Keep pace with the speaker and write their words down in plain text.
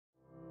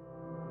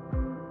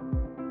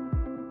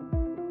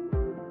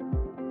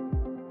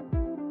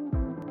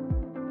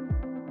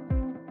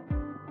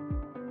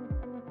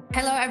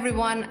Hello,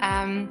 everyone.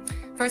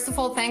 First of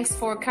all, thanks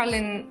for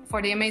Caroline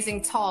for the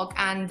amazing talk,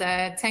 and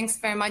thanks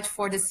very much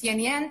for the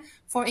C&EN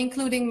for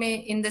including me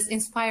in this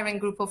inspiring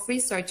group of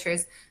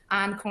researchers,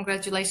 and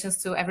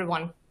congratulations to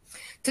everyone.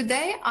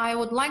 Today, I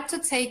would like to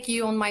take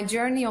you on my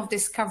journey of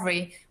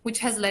discovery, which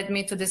has led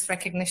me to this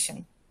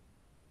recognition.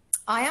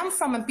 I am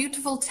from a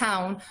beautiful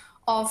town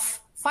of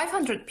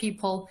 500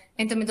 people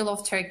in the middle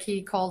of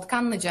Turkey called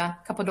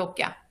Kanlıca,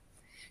 Cappadocia.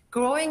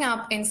 Growing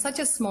up in such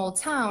a small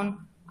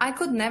town, I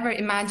could never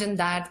imagine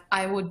that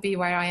I would be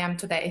where I am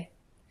today.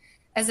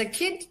 As a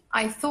kid,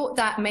 I thought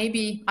that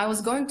maybe I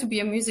was going to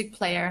be a music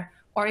player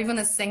or even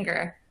a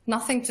singer,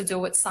 nothing to do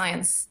with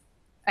science,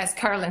 as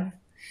Caroline.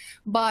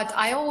 But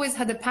I always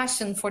had a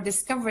passion for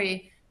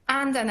discovery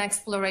and an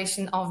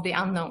exploration of the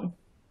unknown.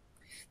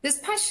 This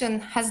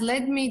passion has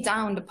led me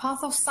down the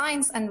path of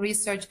science and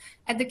research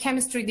at the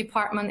chemistry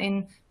department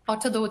in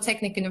Orta Doğu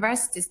Teknik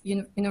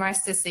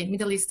Üniversitesi,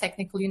 Middle East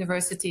Technical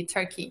University,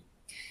 Turkey.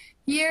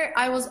 Here,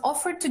 I was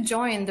offered to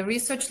join the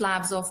research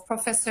labs of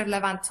Professor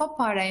Levent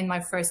Toppare in my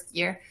first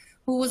year,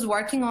 who was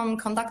working on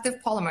conductive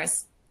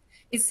polymers.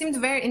 It seemed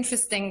very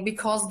interesting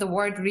because the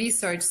word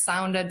research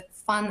sounded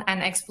fun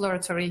and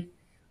exploratory.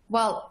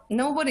 Well,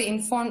 nobody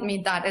informed me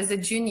that as a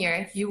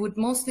junior, you would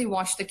mostly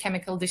wash the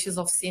chemical dishes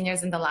of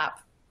seniors in the lab.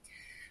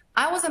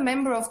 I was a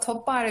member of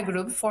Toppare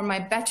group for my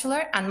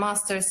bachelor and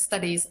master's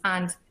studies,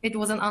 and it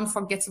was an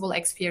unforgettable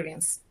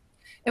experience.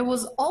 It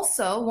was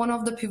also one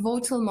of the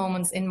pivotal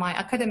moments in my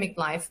academic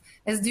life,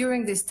 as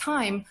during this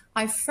time,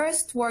 I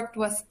first worked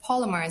with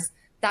polymers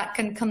that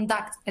can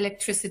conduct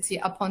electricity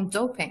upon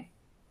doping.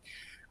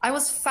 I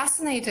was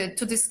fascinated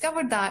to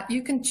discover that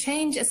you can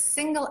change a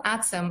single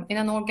atom in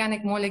an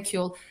organic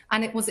molecule,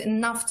 and it was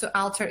enough to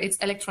alter its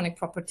electronic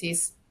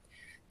properties.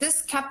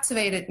 This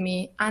captivated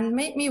me and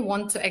made me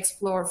want to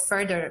explore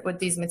further with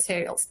these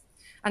materials.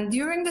 And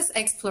during this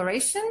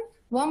exploration,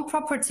 one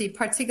property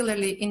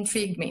particularly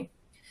intrigued me.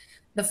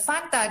 The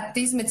fact that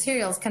these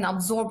materials can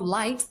absorb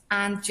light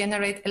and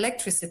generate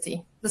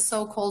electricity, the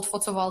so-called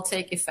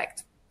photovoltaic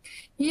effect.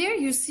 Here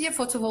you see a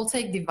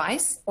photovoltaic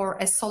device or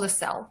a solar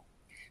cell.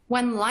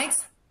 When light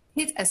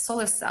hits a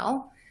solar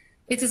cell,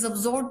 it is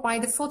absorbed by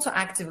the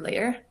photoactive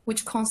layer,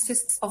 which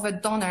consists of a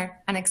donor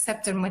and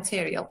acceptor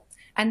material,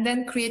 and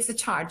then creates a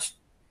charge.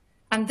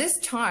 And this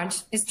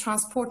charge is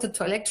transported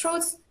to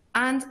electrodes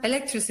and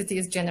electricity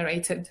is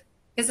generated.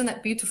 Isn't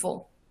it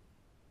beautiful?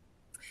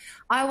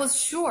 I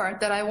was sure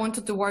that I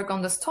wanted to work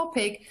on this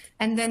topic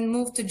and then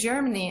moved to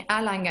Germany,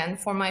 Erlangen,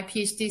 for my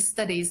PhD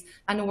studies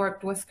and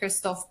worked with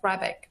Christoph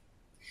Brabeck.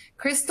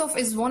 Christoph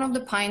is one of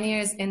the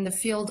pioneers in the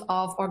field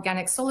of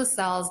organic solar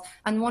cells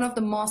and one of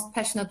the most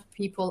passionate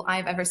people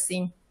I've ever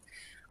seen.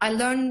 I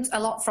learned a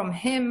lot from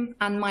him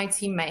and my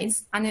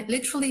teammates, and it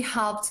literally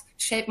helped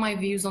shape my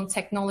views on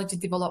technology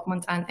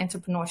development and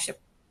entrepreneurship.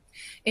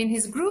 In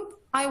his group,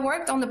 I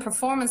worked on the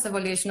performance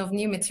evaluation of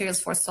new materials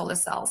for solar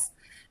cells.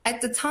 At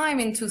the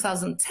time, in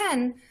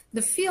 2010,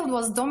 the field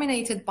was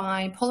dominated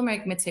by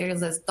polymeric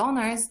materials as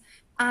donors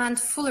and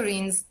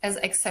fullerenes as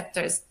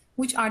acceptors,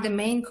 which are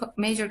the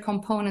major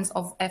components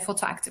of a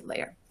photoactive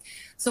layer.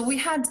 So we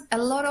had a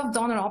lot of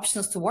donor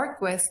options to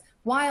work with,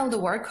 while the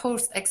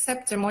workhorse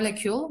acceptor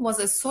molecule was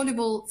a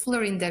soluble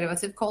fullerene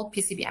derivative called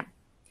PCBM.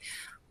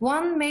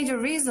 One major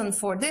reason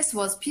for this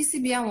was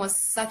PCBM was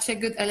such a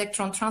good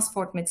electron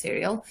transport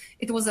material.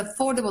 It was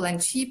affordable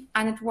and cheap,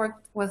 and it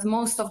worked with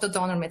most of the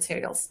donor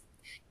materials.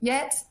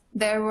 Yet,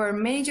 there were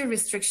major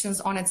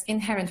restrictions on its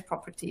inherent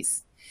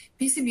properties.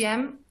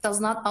 PCBM does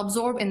not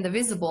absorb in the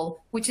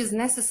visible, which is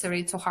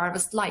necessary to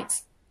harvest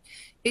light.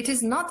 It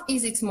is not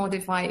easy to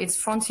modify its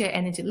frontier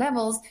energy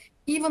levels,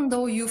 even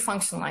though you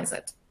functionalize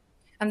it.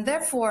 And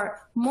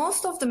therefore,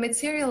 most of the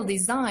material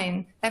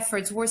design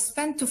efforts were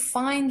spent to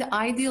find the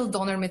ideal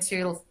donor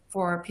material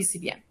for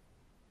PCBM.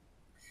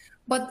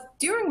 But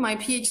during my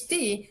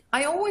PhD,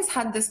 I always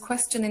had this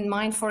question in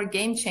mind for a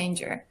game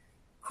changer.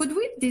 Could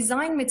we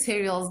design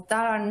materials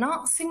that are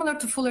not similar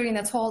to fullerene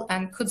at all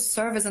and could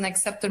serve as an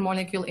acceptor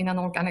molecule in an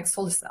organic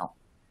solar cell?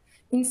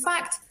 In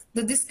fact,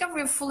 the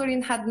discovery of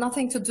fullerene had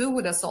nothing to do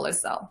with a solar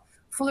cell.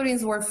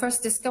 Fullerenes were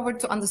first discovered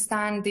to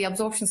understand the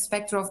absorption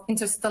spectra of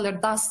interstellar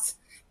dust,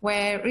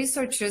 where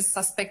researchers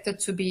suspected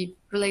to be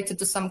related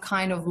to some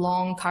kind of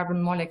long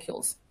carbon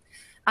molecules.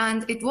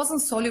 And it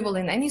wasn't soluble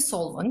in any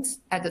solvent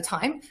at the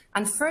time,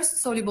 and first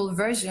soluble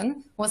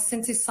version was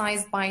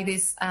synthesized by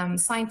this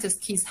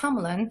scientist Keith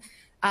Hamlin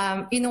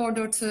in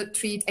order to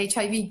treat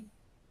HIV.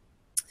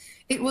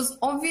 It was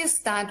obvious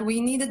that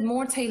we needed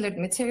more tailored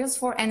materials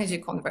for energy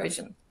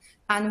conversion.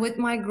 And with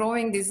my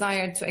growing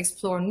desire to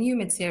explore new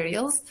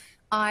materials,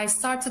 I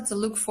started to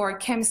look for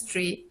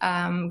chemistry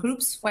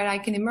groups where I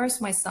can immerse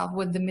myself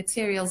with the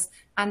materials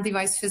and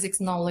device physics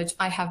knowledge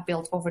I have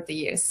built over the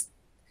years.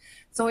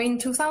 So in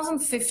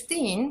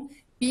 2015,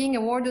 being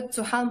awarded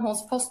to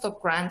Helmholtz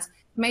postdoc grant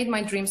made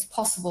my dreams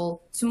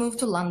possible to move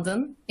to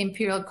London,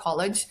 Imperial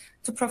College,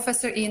 to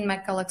Professor Ian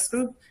McCulloch's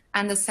group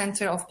and the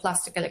Centre of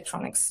Plastic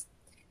Electronics.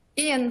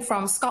 Ian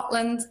from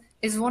Scotland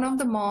is one of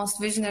the most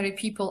visionary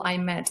people I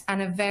met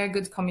and a very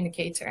good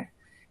communicator.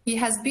 He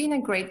has been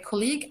a great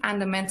colleague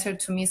and a mentor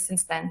to me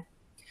since then.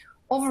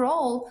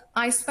 Overall,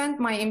 I spent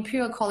my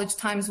Imperial College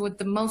times with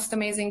the most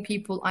amazing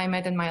people I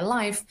met in my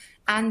life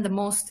and the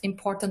most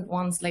important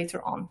ones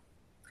later on.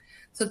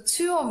 So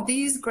two of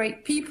these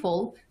great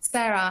people,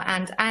 Sarah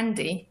and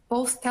Andy,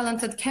 both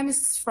talented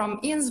chemists from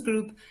Ian's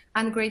group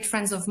and great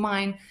friends of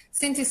mine,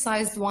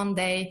 synthesized one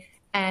day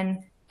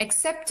an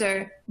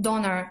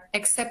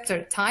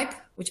acceptor-donor-acceptor type,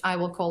 which I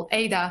will call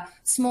ADA,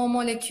 small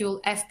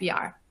molecule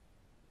FBr.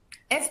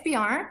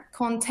 FBr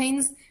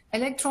contains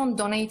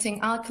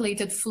electron-donating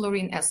alkylated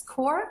fluorine as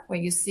core, where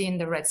you see in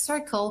the red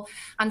circle,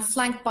 and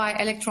flanked by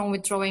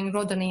electron-withdrawing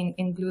rhodonine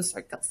in blue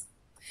circles.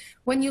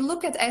 When you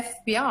look at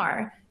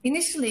FBr,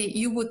 initially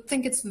you would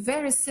think it's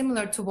very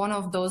similar to one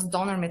of those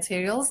donor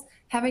materials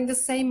having the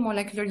same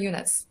molecular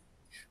units.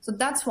 So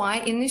that's why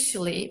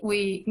initially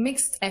we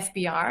mixed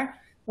FBr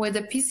with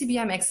a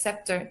PCBM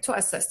acceptor to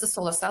assess the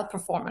solar cell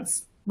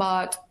performance,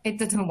 but it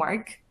didn't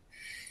work.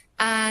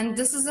 And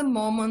this is a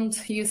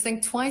moment you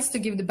think twice to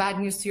give the bad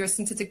news to your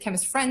synthetic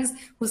chemist friends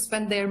who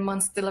spent their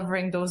months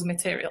delivering those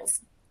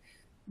materials.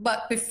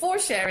 But before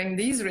sharing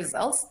these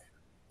results,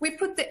 we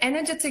put the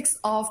energetics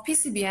of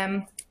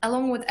PCBM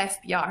along with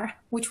FBr,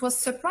 which was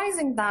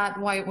surprising that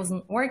why it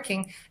wasn't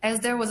working,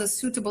 as there was a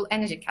suitable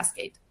energy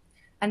cascade.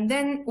 And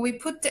then we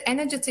put the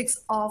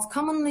energetics of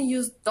commonly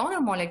used donor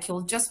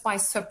molecule just by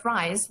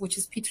surprise, which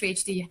is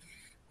P3HD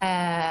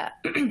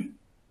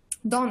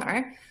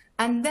donor.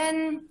 And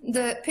then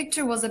the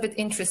picture was a bit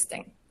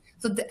interesting.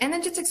 So the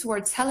energetics were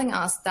telling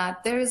us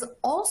that there is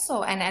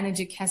also an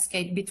energy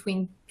cascade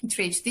between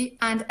P3HD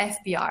and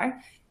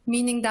FBr,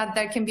 meaning that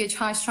there can be a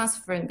charge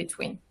transfer in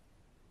between.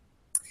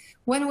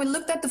 When we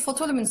looked at the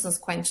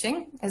photoluminescence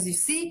quenching, as you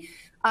see,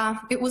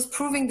 it was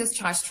proving this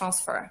charge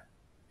transfer.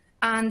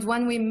 And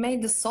when we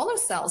made the solar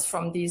cells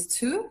from these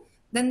two,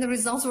 then the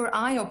results were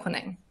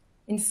eye-opening.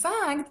 In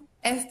fact,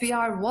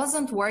 FBr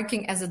wasn't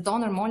working as a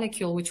donor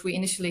molecule, which we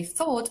initially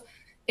thought.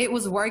 It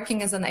was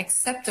working as an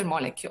acceptor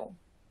molecule.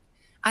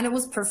 And it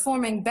was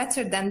performing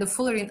better than the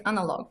fullerene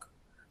analog.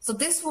 So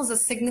this was a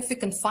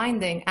significant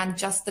finding and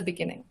just the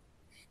beginning.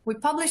 We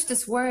published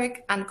this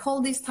work and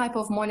called these type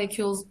of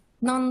molecules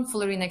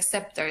non-fullerene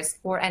acceptors,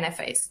 or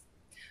NFAs.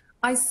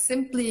 I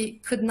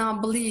simply could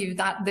not believe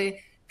that the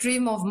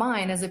dream of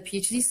mine as a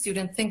PhD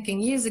student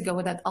thinking years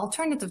ago that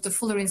alternative to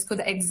fullerenes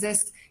could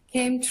exist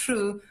came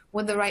true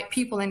with the right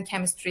people in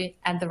chemistry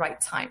at the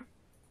right time.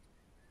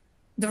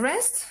 The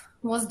rest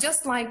was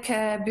just like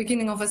a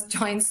beginning of a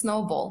giant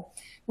snowball.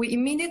 We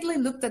immediately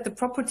looked at the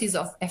properties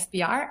of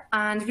FBr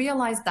and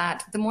realized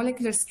that the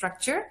molecular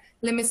structure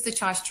limits the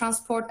charge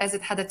transport as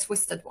it had a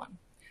twisted one.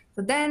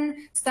 So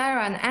then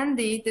Sarah and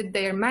Andy did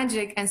their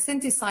magic and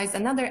synthesized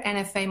another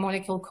NFA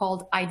molecule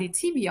called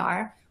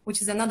IDTBr,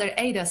 which is another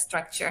ADA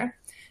structure,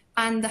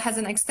 and has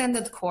an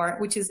extended core,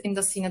 which is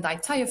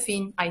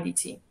indocyanidithiophene,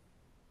 IDT.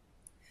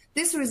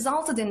 This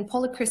resulted in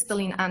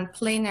polycrystalline and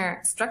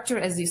planar structure,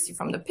 as you see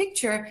from the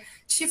picture,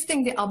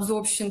 shifting the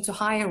absorption to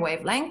higher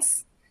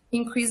wavelengths,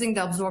 increasing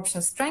the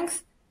absorption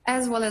strength,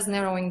 as well as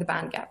narrowing the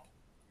band gap.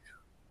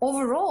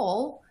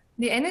 Overall,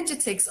 the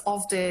energetics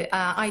of the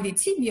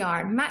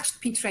IDTBr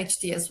matched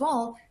P3HD as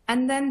well,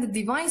 and then the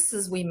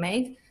devices we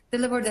made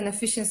delivered an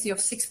efficiency of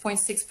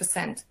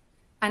 6.6%.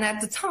 And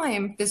at the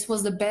time, this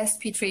was the best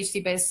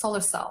P3HD-based solar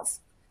cells.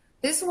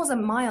 This was a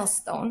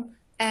milestone,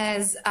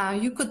 as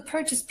you could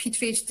purchase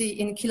P3HD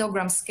in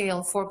kilogram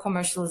scale for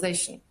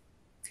commercialization.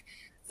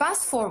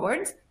 Fast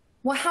forward,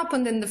 what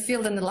happened in the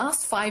field in the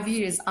last 5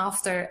 years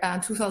after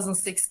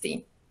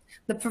 2016?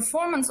 The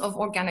performance of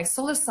organic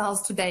solar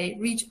cells today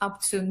reach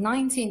up to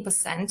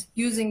 19%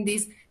 using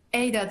these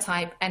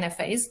ADA-type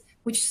NFAs,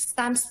 which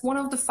stamps one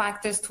of the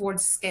factors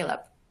towards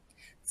scale-up.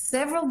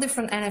 Several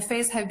different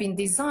NFAs have been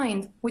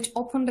designed, which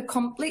opened a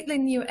completely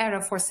new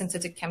era for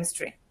synthetic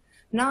chemistry.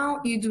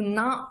 Now you do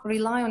not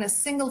rely on a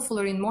single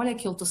fullerene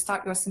molecule to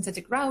start your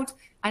synthetic route,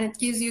 and it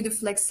gives you the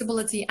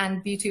flexibility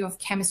and beauty of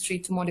chemistry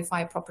to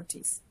modify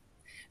properties.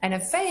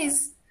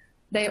 NFAs,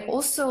 they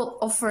also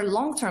offer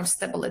long-term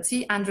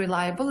stability and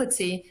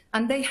reliability,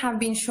 and they have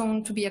been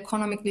shown to be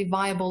economically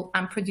viable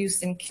and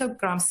produced in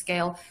kilogram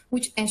scale,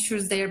 which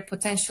ensures their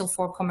potential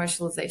for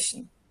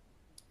commercialization.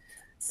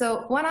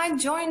 So when I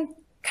joined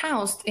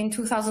KAUST in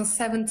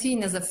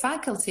 2017 as a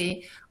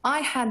faculty, I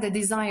had the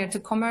desire to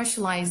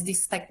commercialize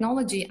this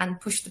technology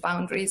and push the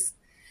boundaries.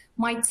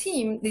 My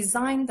team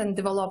designed and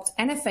developed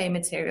NFA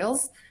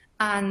materials,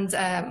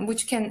 and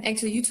which can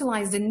actually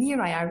utilize the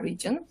near IR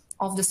region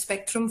of the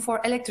spectrum for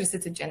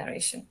electricity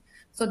generation.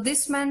 So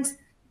this meant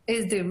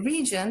is the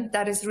region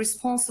that is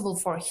responsible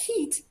for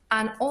heat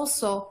and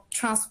also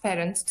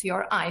transparent to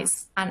your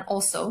eyes and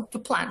also to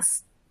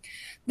plants.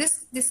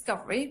 This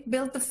discovery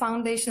built the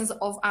foundations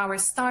of our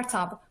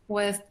startup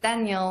with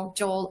Daniel,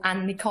 Joel,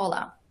 and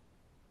Nicola.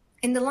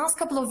 In the last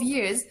couple of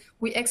years,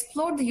 we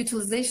explored the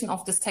utilization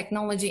of this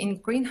technology in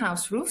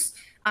greenhouse roofs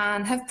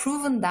and have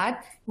proven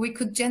that we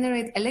could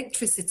generate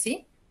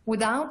electricity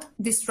without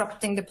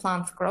disrupting the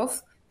plant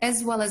growth,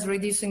 as well as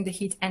reducing the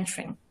heat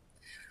entering.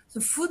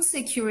 So food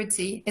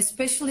security,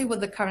 especially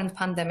with the current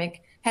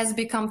pandemic, has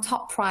become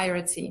top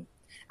priority.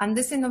 And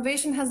this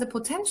innovation has the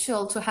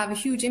potential to have a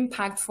huge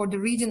impact for the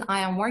region I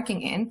am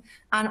working in,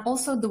 and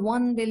also the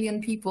 1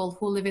 billion people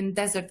who live in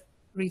desert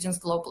regions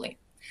globally.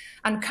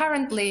 And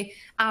currently,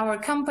 our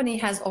company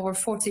has over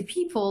 40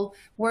 people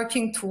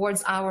working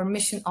towards our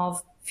mission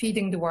of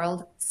feeding the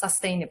world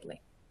sustainably.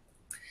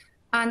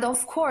 And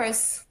of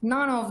course,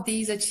 none of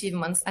these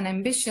achievements and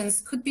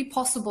ambitions could be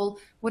possible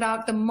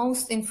without the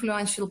most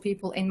influential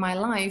people in my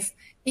life,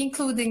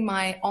 including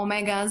my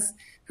Omegas,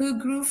 who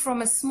grew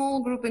from a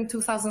small group in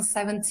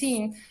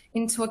 2017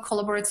 into a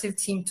collaborative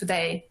team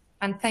today.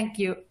 And thank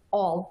you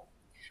all.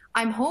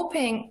 I'm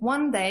hoping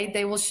one day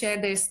they will share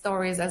their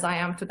stories as I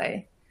am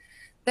today.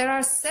 There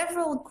are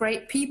several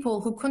great people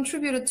who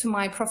contributed to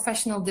my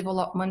professional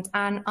development,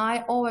 and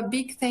I owe a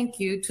big thank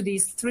you to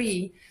these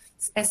three,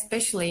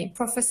 especially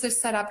Professor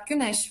Serap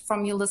Güneş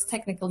from Yıldız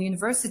Technical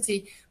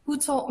University, who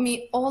taught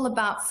me all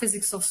about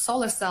physics of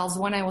solar cells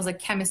when I was a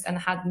chemist and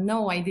had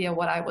no idea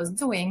what I was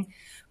doing.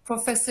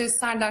 Professor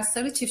Serdar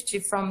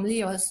Sarıçiftçi from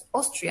Lyon,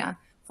 Austria,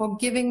 for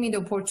giving me the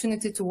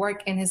opportunity to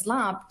work in his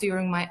lab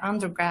during my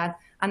undergrad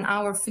and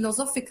our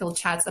philosophical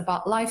chats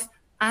about life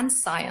and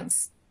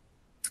science.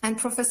 And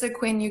Professor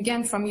Quinn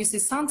Nguyen from UC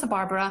Santa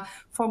Barbara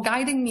for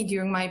guiding me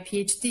during my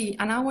PhD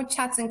and our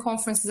chats and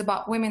conferences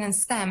about women in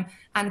STEM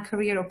and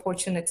career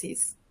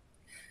opportunities.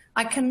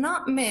 I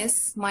cannot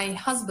miss my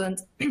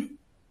husband,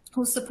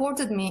 who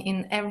supported me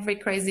in every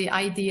crazy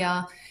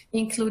idea,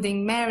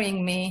 including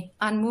marrying me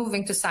and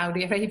moving to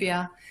Saudi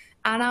Arabia,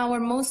 and our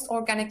most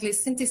organically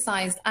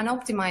synthesized and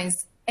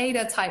optimized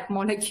Ada-type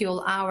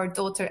molecule, our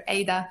daughter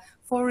Ada,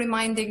 for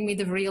reminding me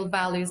the real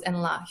values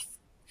in life.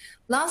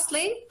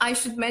 Lastly, I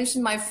should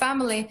mention my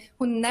family,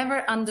 who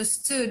never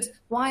understood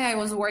why I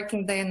was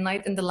working day and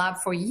night in the lab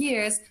for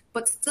years,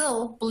 but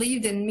still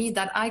believed in me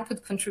that I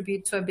could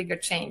contribute to a bigger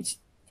change.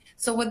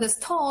 So with this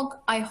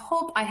talk, I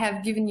hope I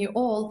have given you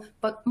all,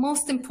 but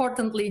most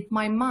importantly,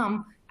 my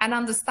mom, an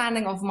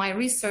understanding of my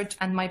research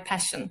and my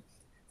passion.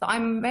 So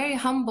I'm very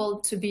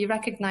humbled to be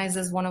recognized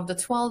as one of the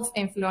 12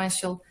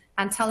 influential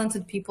and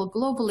talented people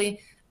globally,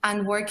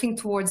 and working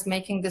towards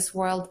making this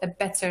world a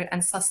better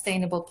and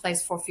sustainable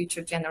place for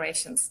future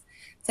generations.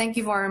 Thank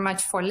you very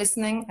much for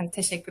listening, and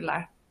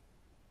teşekkürler.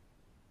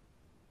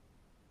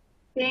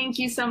 Thank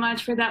you so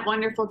much for that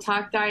wonderful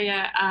talk,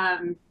 Derya.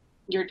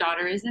 Your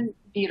daughter isn't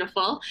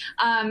beautiful.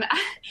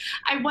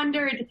 I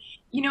wondered,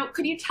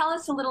 could you tell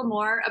us a little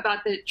more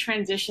about the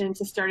transition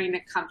to starting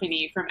a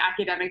company from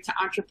academic to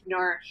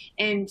entrepreneur,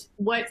 and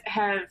what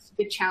have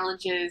the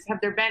challenges, have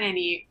there been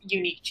any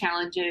unique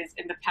challenges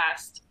in the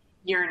past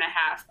year and a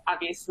half,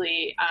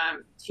 obviously,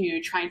 to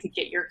trying to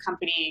get your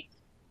company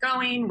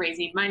going,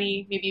 raising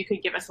money? Maybe you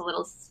could give us a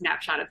little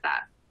snapshot of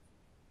that.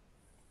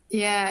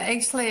 Yeah,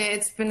 actually,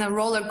 it's been a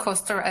roller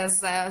coaster,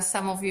 as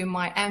some of you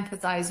might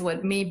empathize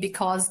with me,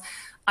 because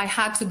I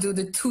had to do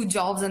the 2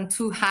 jobs and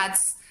 2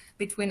 hats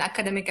between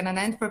academic and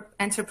an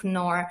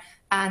entrepreneur.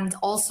 And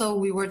also,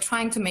 we were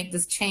trying to make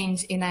this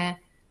change in a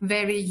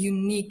very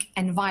unique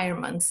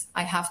environment,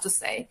 I have to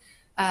say.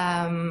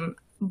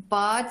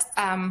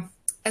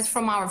 As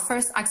from our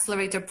first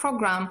accelerator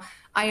program,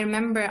 I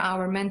remember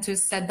our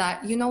mentors said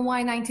that, you know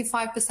why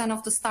 95%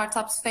 of the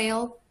startups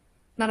fail?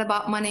 Not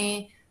about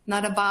money,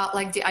 not about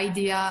like the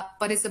idea,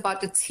 but it's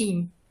about the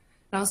team.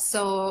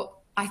 So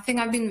I think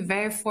I've been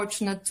very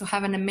fortunate to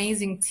have an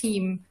amazing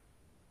team,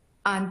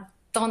 and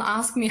don't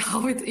ask me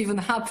how it even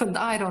happened.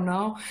 I don't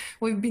know.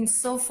 We've been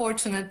so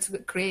fortunate to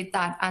create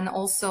that, and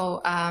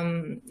also,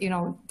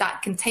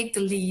 that can take the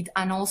lead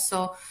and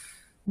also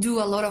do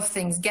a lot of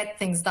things, get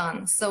things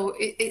done. So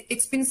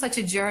it's been such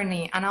a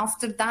journey. And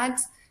after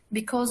that,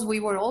 because we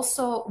were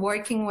also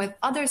working with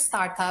other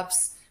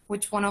startups,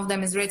 which one of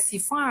them is Red Sea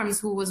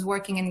Farms, who was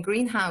working in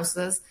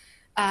greenhouses,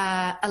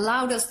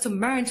 allowed us to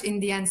merge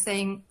in the end,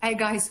 saying, hey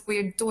guys,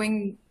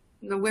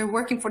 we're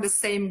working for the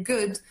same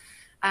good,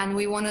 and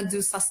we want to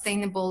do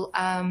sustainable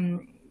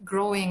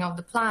growing of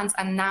the plants.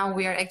 And now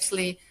we are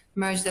actually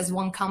merged as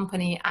one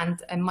company and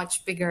a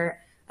much bigger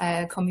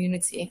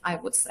community, I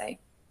would say.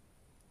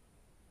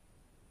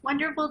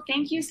 Wonderful.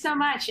 Thank you so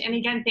much. And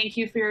again, thank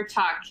you for your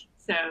talk.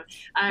 So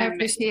I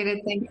appreciate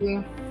it. Thank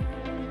you.